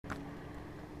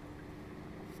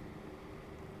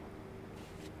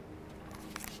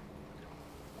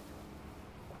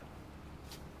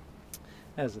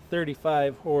Has a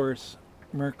 35 horse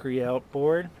Mercury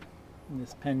outboard. And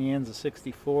this Penn's a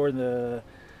 64. The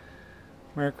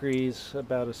Mercury's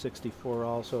about a 64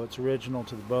 also. It's original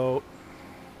to the boat.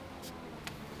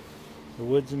 The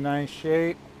wood's in nice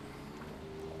shape.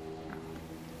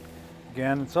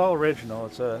 Again, it's all original.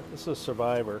 This is a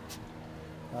survivor.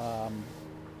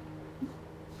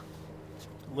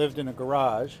 Lived in a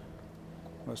garage.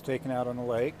 Was taken out on the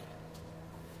lake.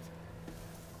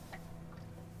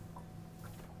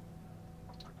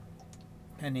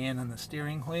 Penny in on the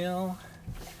steering wheel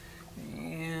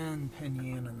and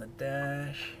Penny in on the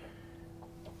dash.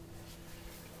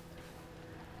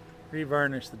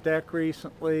 Revarnished the deck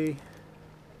recently.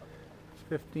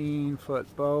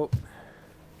 15-foot boat.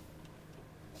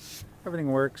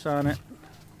 Everything works on it.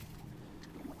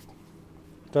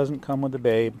 Doesn't come with the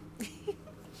babe.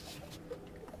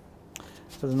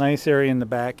 There's a nice area in the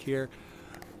back here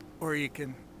where you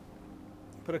can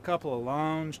put a couple of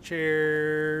lounge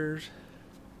chairs.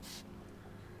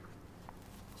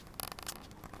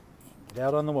 Get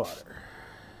out on the water.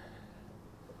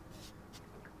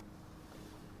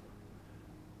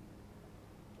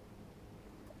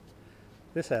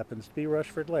 This happens to be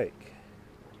Rushford Lake.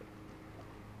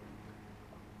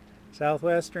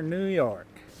 Southwestern New York,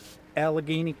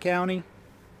 Allegheny County.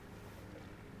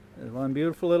 There's one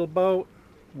beautiful little boat,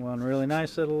 one really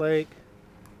nice little lake.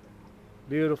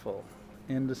 Beautiful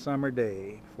end of summer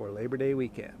day for Labor Day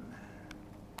weekend.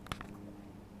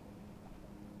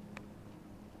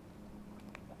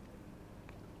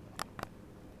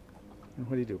 And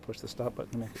what do? Push the stop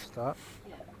button to make it stop?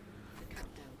 Yeah. The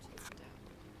countdown to stop.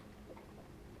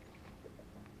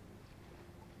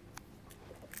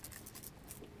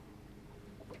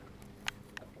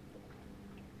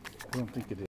 I don't think it is.